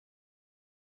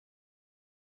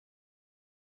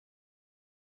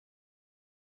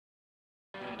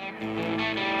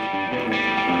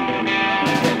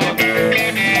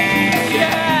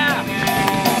Yeah!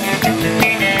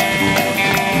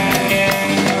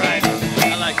 Alright,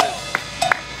 I like this.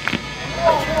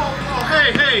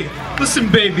 Hey, listen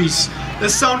babies,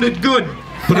 that sounded good,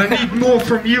 but I need more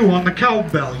from you on the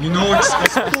cowbell, you know,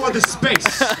 explore the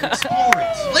space, explore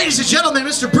it. Ladies and gentlemen,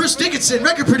 Mr. Bruce Dickinson,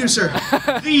 record producer.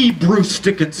 The Bruce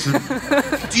Dickinson.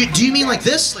 Do you mean like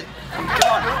this? Like...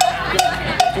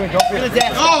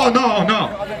 Oh, no.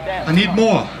 I need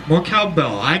more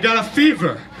cowbell. I got a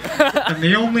fever, and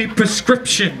the only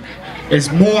prescription is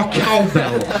more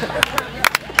cowbell.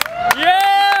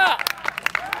 Yeah!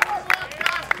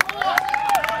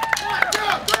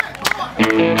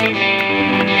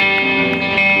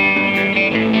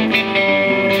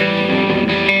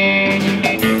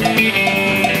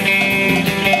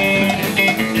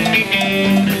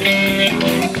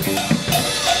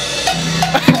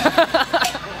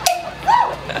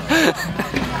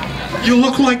 You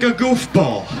look like a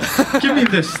goofball. Give me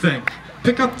this thing.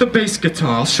 Pick up the bass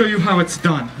guitar. I'll show you how it's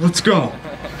done. Let's go.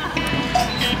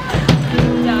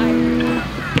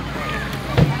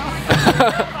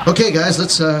 Okay, guys,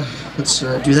 let's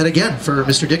do that again for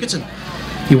Mr. Dickinson.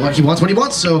 He wants what he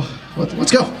wants, so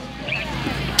let's go.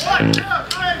 1, 2,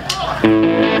 3,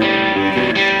 4.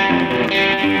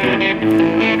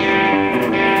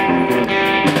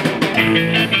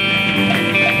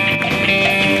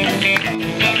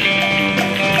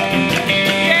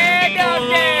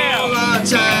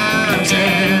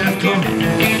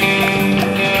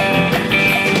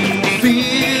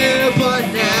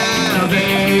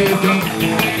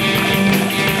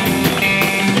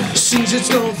 Seasons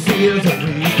don't fear the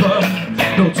reaper,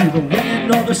 no to the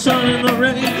wind or the sun and the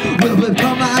rain will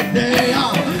come like they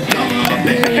are. Come on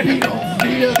baby, don't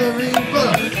fear the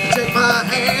reaper. Take my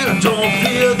hand, don't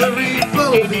fear the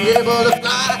reaper. We'll be able to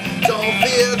fly, don't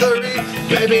fear the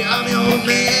reaper. Baby, I'm your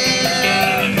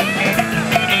man.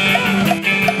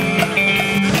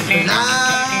 La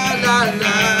la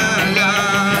la la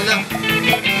la.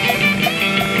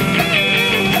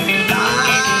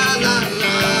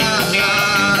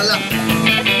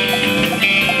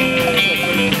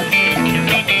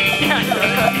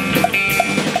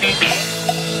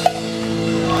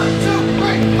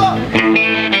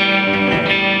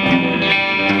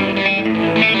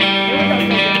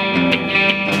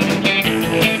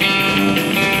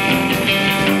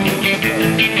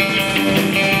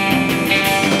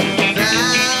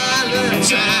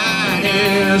 Valentine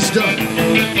is done.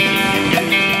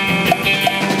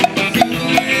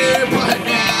 Here, but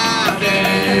now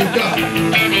they've gone.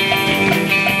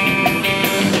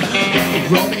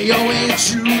 Romeo and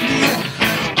Juliet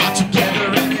are together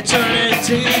in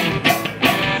eternity.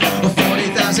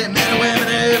 40,000 men and women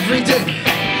every day.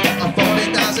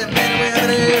 40,000 men and women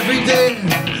every day.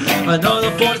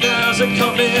 Another 40,000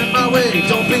 coming my way.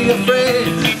 Don't be afraid.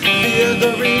 Fear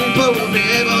the reaper. We'll be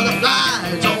able to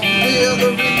fly. Don't fear the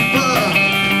reaper.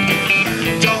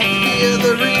 Don't fear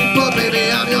the reaper. Baby,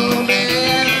 I'm your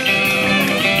man.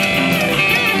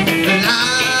 La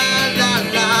la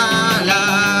la la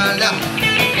la.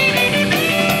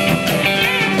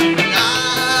 La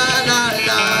la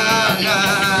la la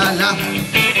la.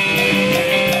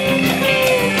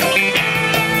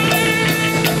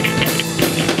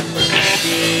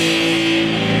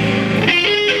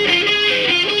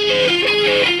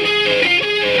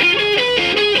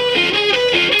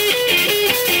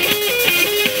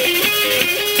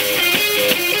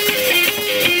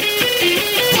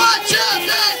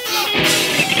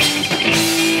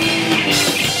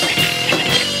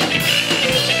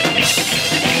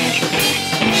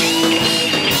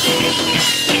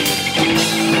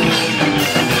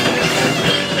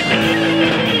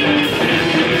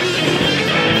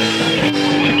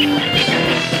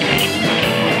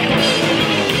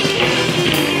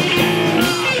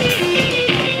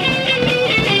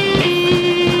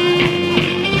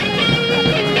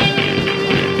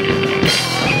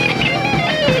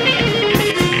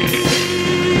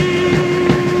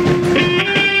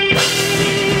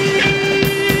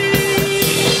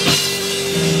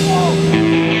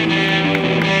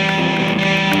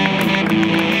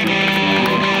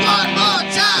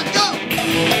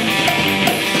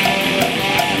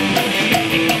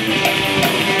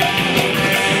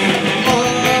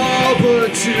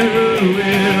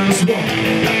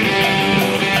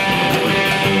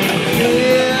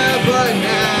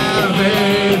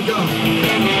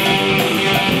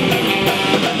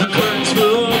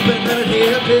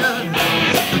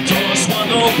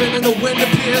 And the wind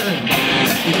appeared.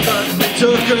 Because they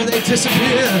took her, they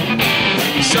disappeared.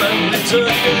 He suddenly took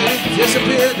it, he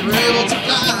disappeared, they were able to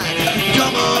fly.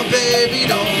 Come on, baby,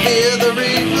 don't fear the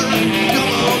reaper. Come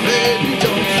on, baby,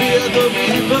 don't fear the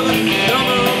reaper. Come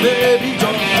on, baby,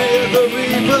 don't fear the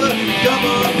reaper. Come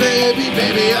on, baby,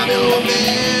 baby, I'm your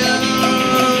man.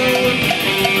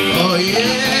 Oh,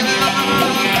 yeah.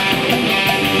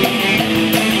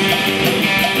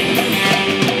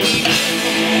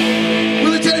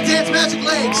 We're Lt.Dan's Magic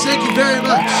Legs. Thank you very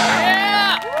much.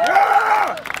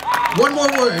 One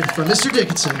more word from Mr.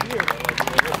 Dickinson.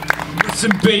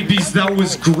 Listen, babies, that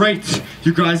was great.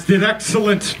 You guys did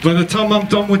excellent. By the time I'm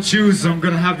done with yous, I'm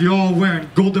gonna have you all wearing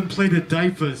golden-plated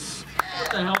diapers.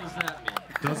 What the hell does that mean?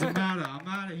 Doesn't matter. I'm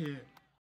out of here.